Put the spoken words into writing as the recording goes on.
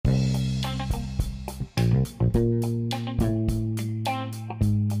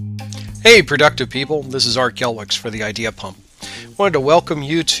Hey, productive people. This is Art Gelwix for the Idea Pump. I wanted to welcome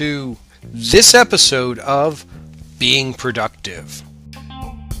you to this episode of Being Productive.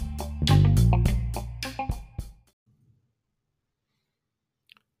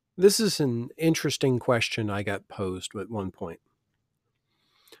 This is an interesting question I got posed at one point.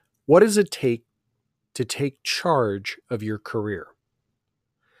 What does it take to take charge of your career?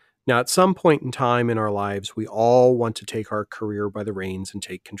 Now, at some point in time in our lives, we all want to take our career by the reins and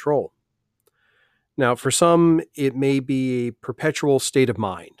take control. Now, for some, it may be a perpetual state of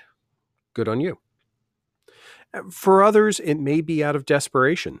mind. Good on you. For others, it may be out of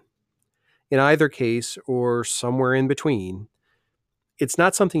desperation. In either case, or somewhere in between, it's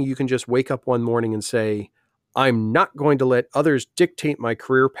not something you can just wake up one morning and say, I'm not going to let others dictate my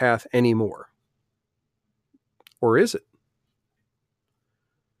career path anymore. Or is it?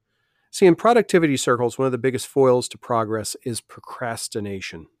 See, in productivity circles, one of the biggest foils to progress is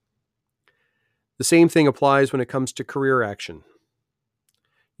procrastination. The same thing applies when it comes to career action.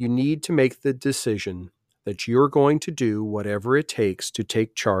 You need to make the decision that you're going to do whatever it takes to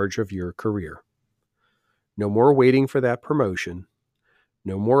take charge of your career. No more waiting for that promotion.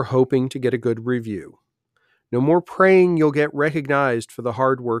 No more hoping to get a good review. No more praying you'll get recognized for the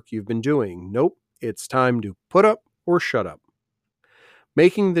hard work you've been doing. Nope, it's time to put up or shut up.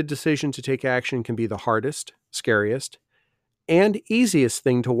 Making the decision to take action can be the hardest, scariest, and easiest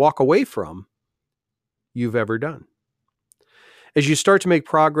thing to walk away from you've ever done. As you start to make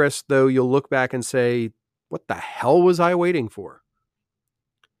progress, though, you'll look back and say, what the hell was I waiting for?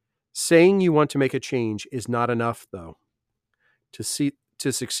 Saying you want to make a change is not enough, though. To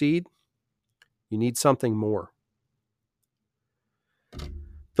succeed, you need something more.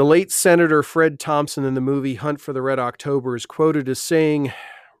 The late Senator Fred Thompson in the movie Hunt for the Red October is quoted as saying,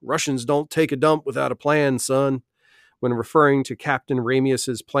 Russians don't take a dump without a plan, son, when referring to Captain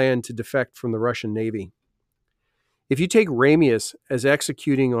Ramius's plan to defect from the Russian Navy. If you take Ramius as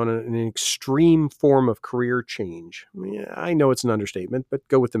executing on an extreme form of career change, I know it's an understatement, but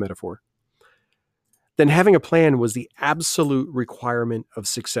go with the metaphor, then having a plan was the absolute requirement of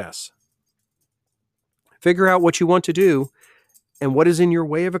success. Figure out what you want to do and what is in your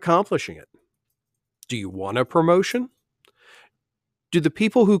way of accomplishing it. Do you want a promotion? Do the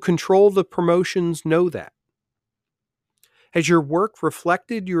people who control the promotions know that? Has your work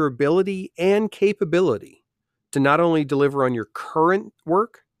reflected your ability and capability to not only deliver on your current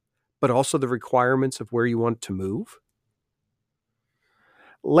work, but also the requirements of where you want to move?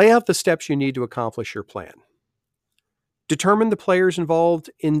 Lay out the steps you need to accomplish your plan. Determine the players involved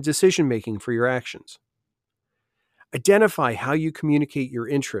in decision-making for your actions. Identify how you communicate your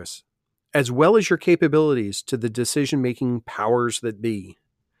interests, as well as your capabilities to the decision-making powers that be.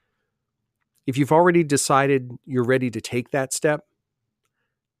 If you've already decided you're ready to take that step,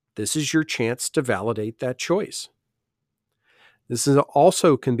 this is your chance to validate that choice. This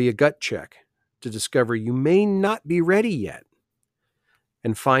also can be a gut check to discover you may not be ready yet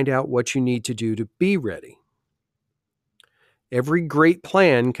and find out what you need to do to be ready. Every great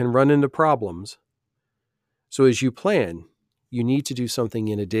plan can run into problems. So as you plan, you need to do something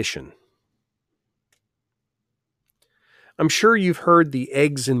in addition. I'm sure you've heard the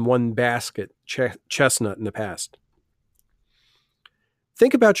eggs in one basket chestnut in the past.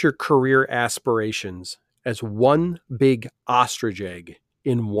 Think about your career aspirations as one big ostrich egg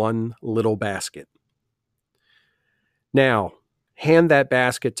in one little basket. Now, hand that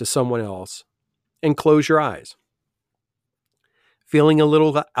basket to someone else and close your eyes. Feeling a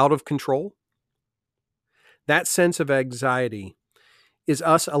little out of control? That sense of anxiety is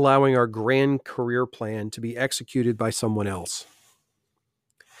us allowing our grand career plan to be executed by someone else.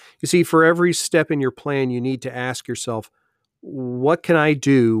 You see, for every step in your plan, you need to ask yourself, what can I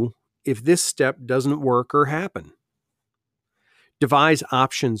do if this step doesn't work or happen? Devise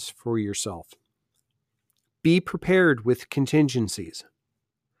options for yourself. Be prepared with contingencies.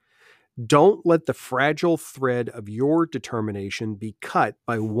 Don't let the fragile thread of your determination be cut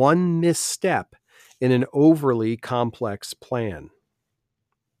by one misstep in an overly complex plan.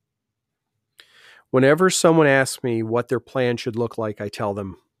 Whenever someone asks me what their plan should look like, I tell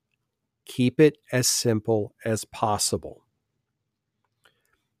them, keep it as simple as possible.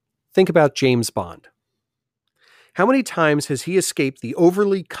 Think about James Bond. How many times has he escaped the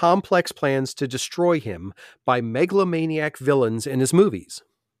overly complex plans to destroy him by megalomaniac villains in his movies?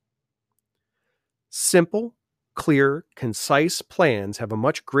 Simple, clear, concise plans have a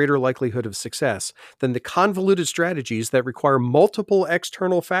much greater likelihood of success than the convoluted strategies that require multiple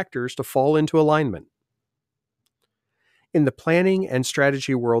external factors to fall into alignment. In the planning and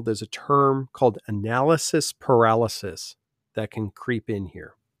strategy world, there's a term called analysis paralysis that can creep in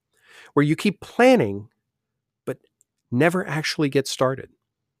here, where you keep planning, but never actually get started.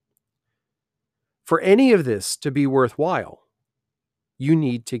 For any of this to be worthwhile, you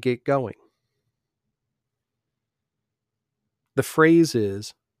need to get going. The phrase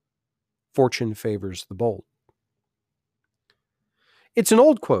is, fortune favors the bold. It's an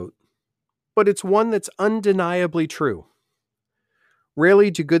old quote, but it's one that's undeniably true.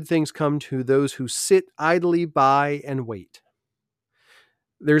 Rarely do good things come to those who sit idly by and wait.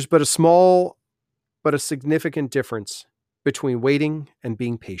 There's but a small but a significant difference between waiting and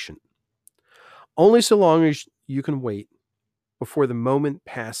being patient. Only so long as you can wait before the moment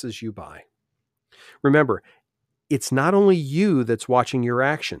passes you by. Remember, it's not only you that's watching your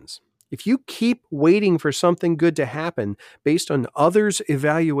actions. If you keep waiting for something good to happen based on others'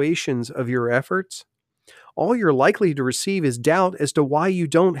 evaluations of your efforts, all you're likely to receive is doubt as to why you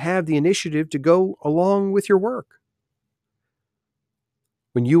don't have the initiative to go along with your work.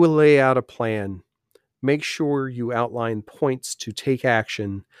 When you lay out a plan, make sure you outline points to take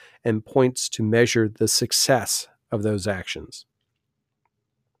action and points to measure the success of those actions.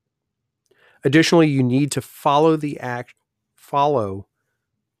 Additionally, you need to follow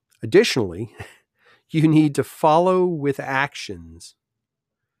with actions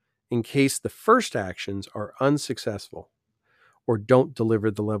in case the first actions are unsuccessful or don't deliver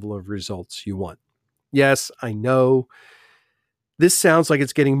the level of results you want. Yes, I know this sounds like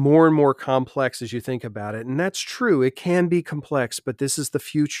it's getting more and more complex as you think about it, and that's true. It can be complex, but this is the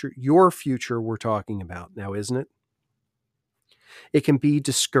future, your future we're talking about now, isn't it? It can be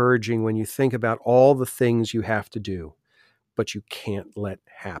discouraging when you think about all the things you have to do, but you can't let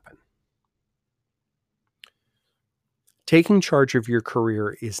happen. Taking charge of your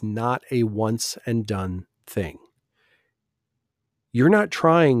career is not a once and done thing. You're not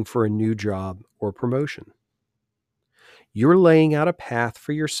trying for a new job or promotion. You're laying out a path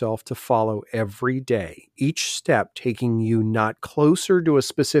for yourself to follow every day, each step taking you not closer to a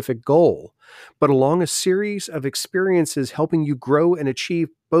specific goal, but along a series of experiences helping you grow and achieve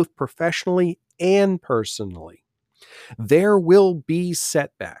both professionally and personally. There will be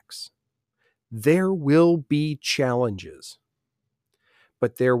setbacks. There will be challenges.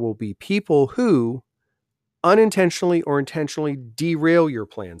 But there will be people who unintentionally or intentionally derail your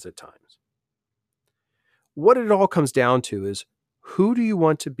plans at times. What it all comes down to is, who do you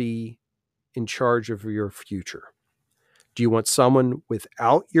want to be in charge of your future? Do you want someone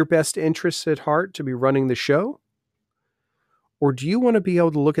without your best interests at heart to be running the show? Or do you want to be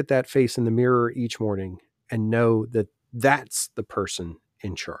able to look at that face in the mirror each morning and know that that's the person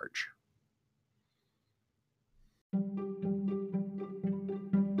in charge?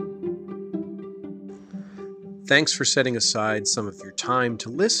 Thanks for setting aside some of your time to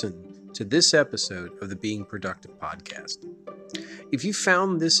listen to this episode of the Being Productive podcast. If you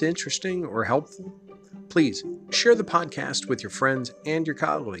found this interesting or helpful, please share the podcast with your friends and your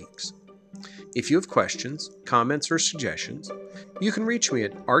colleagues. If you have questions, comments, or suggestions, you can reach me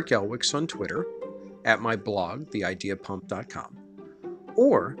at Art Gelwicks on Twitter, at my blog, theideapump.com.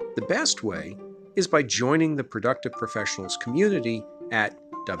 Or the best way is by joining the Productive Professionals community at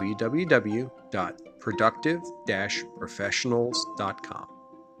www.productive-professionals.com.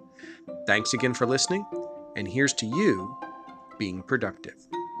 Thanks again for listening, and here's to you being productive.